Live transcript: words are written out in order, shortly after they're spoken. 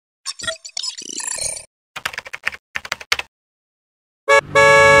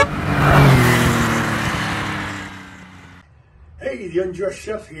the Undressed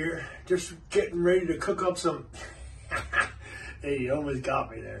Chef here, just getting ready to cook up some, hey, you almost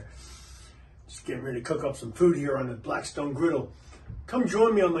got me there. Just getting ready to cook up some food here on the Blackstone Griddle. Come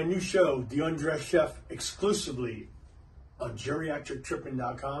join me on my new show, The Undressed Chef, exclusively on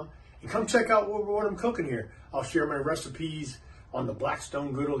geriatrictripping.com. And come check out what I'm cooking here. I'll share my recipes on the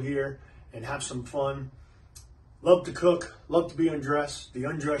Blackstone Griddle here and have some fun. Love to cook, love to be undressed. The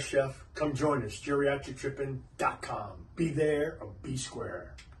Undressed Chef. Come join us, geriatrictripping.com. Be there or be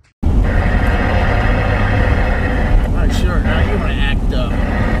square. Alright, sure, now you want to act up.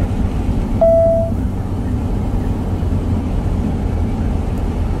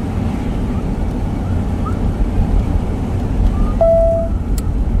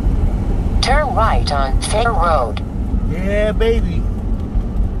 Turn right on Fair Road. Yeah, baby.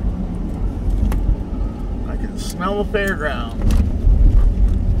 I can smell the fairground.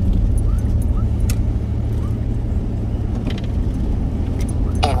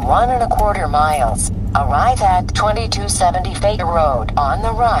 In 1 1/4 miles, arrive at 2270 Fair Road on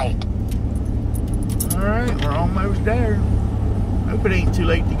the right. Alright, we're almost there. Hope it ain't too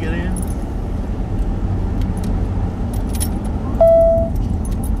late to get in.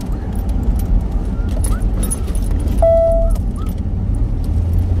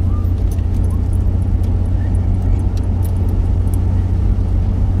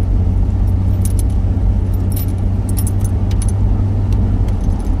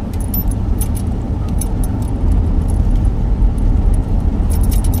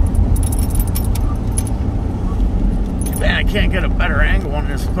 Can't get a better angle on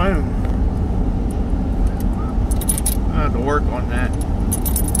this phone. I have to work on that.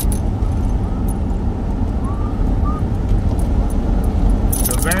 It's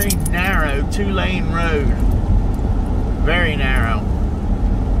a very narrow 2-lane road. Very narrow.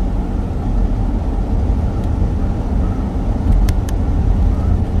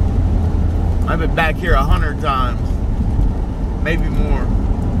 I've been back here 100 times. Maybe more.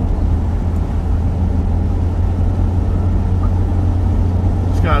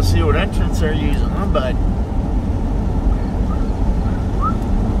 Gotta see what entrance they're using, huh, bud?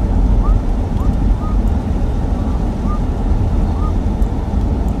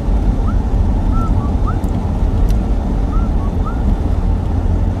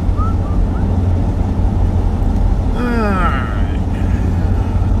 Alright.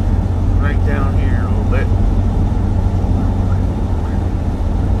 Right down here a little bit.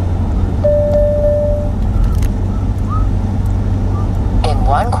 In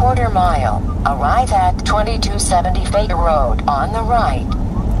 1/4 mile, arrive at 2270 Fair Road on the right.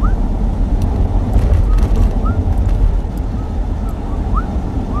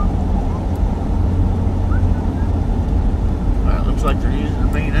 Well, it looks like they're using the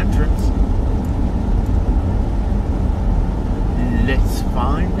main entrance. Let's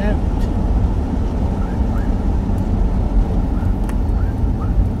find out.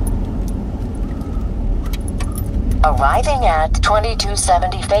 Arriving at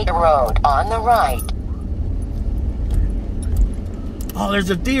 2270 Fair Road on the right. Oh, there's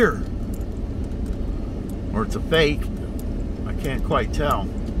a deer. Or it's a fake. I can't quite tell.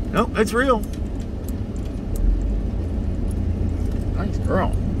 Nope, it's real. Nice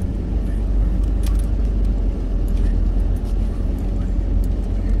girl.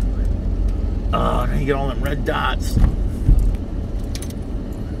 Oh, now you get all them red dots.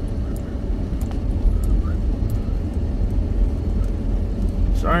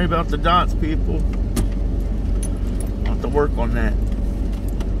 Sorry about the dots, people. I'll have to work on that.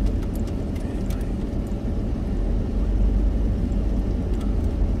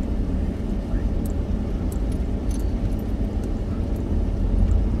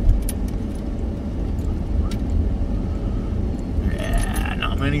 Yeah,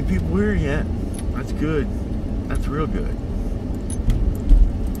 not many people here yet. That's good. That's real good.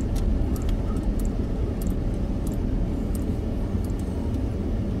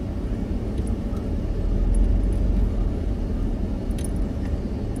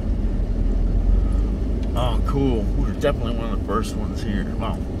 Oh, cool. We're definitely one of the first ones here.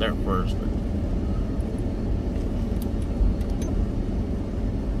 Well, they're first, but...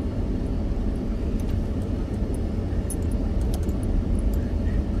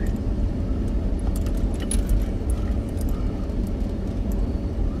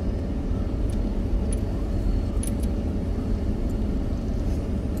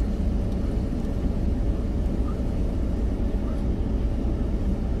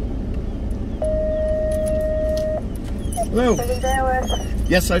 Hello.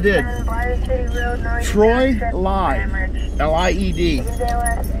 Yes, I did. Troy Lied. L-I-E-D.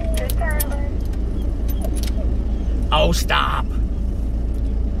 Oh, stop.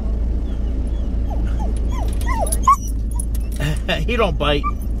 He don't bite.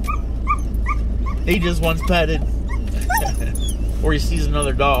 He just wants petted. Or he sees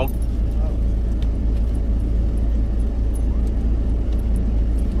another dog.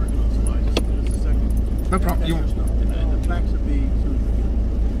 No problem. You want...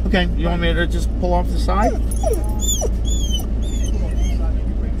 Okay, you want me to just pull off the side?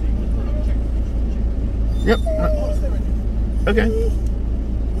 Yep. Okay.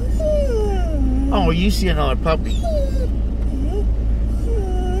 Oh, you see another puppy.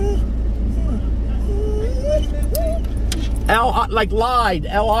 Like lied.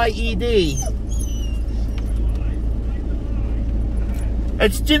 L-I-E-D.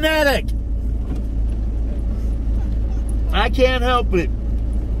 It's genetic. I can't help it.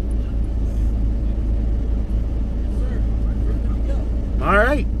 All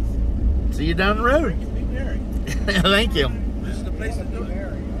right. See you down the road. Thank you. This is the place to do it.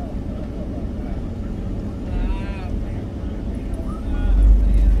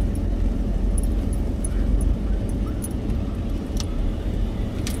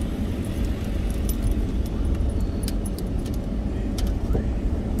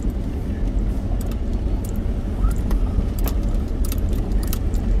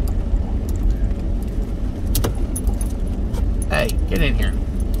 Hey, get in here.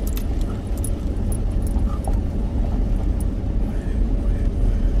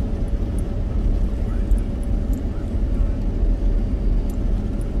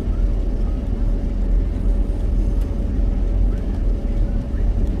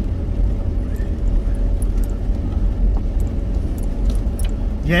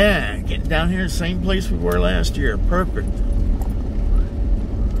 Yeah, getting down here, same place we were last year. Perfect.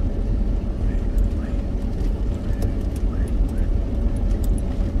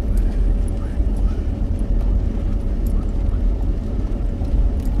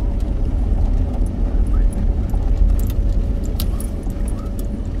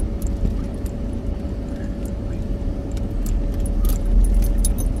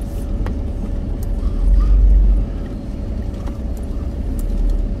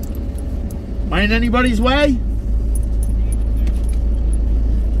 Mind anybody's way?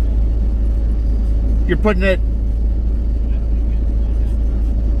 You're putting it...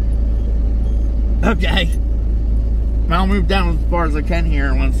 Okay. I'll move down as far as I can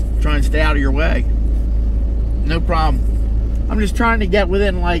here and let's try and stay out of your way. No problem. I'm just trying to get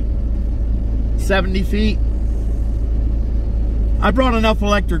within like 70 feet. I brought enough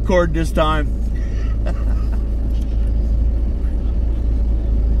electric cord this time.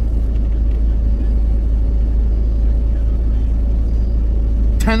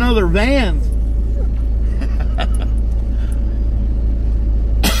 10 other vans.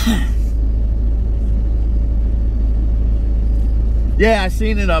 Yeah, I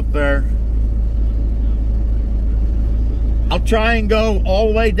seen it up there. I'll try and go all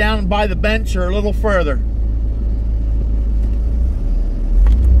the way down by the bench or a little further.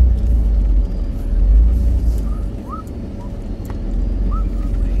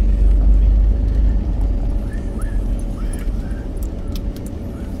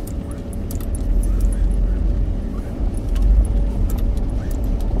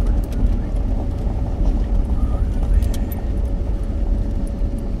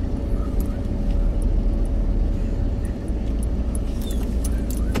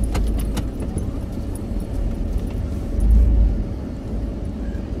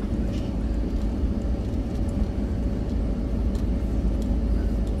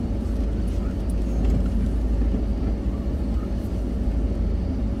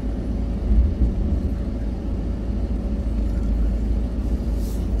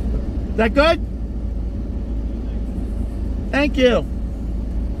 Is that good? Thank you.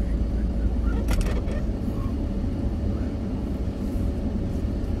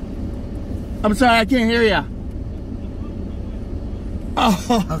 I'm sorry, I can't hear you.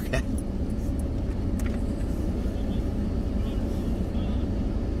 Oh, okay.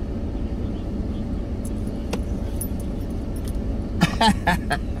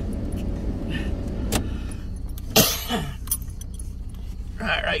 All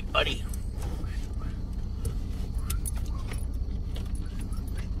right, buddy.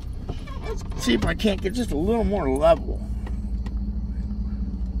 Let's see if I can't get just a little more level.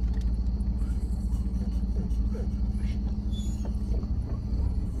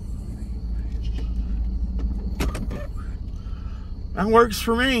 That works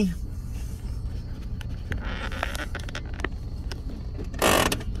for me.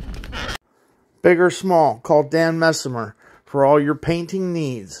 Big or small, call Dan Messimer for all your painting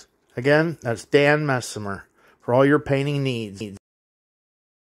needs. Again, that's Dan Messimer for all your painting needs.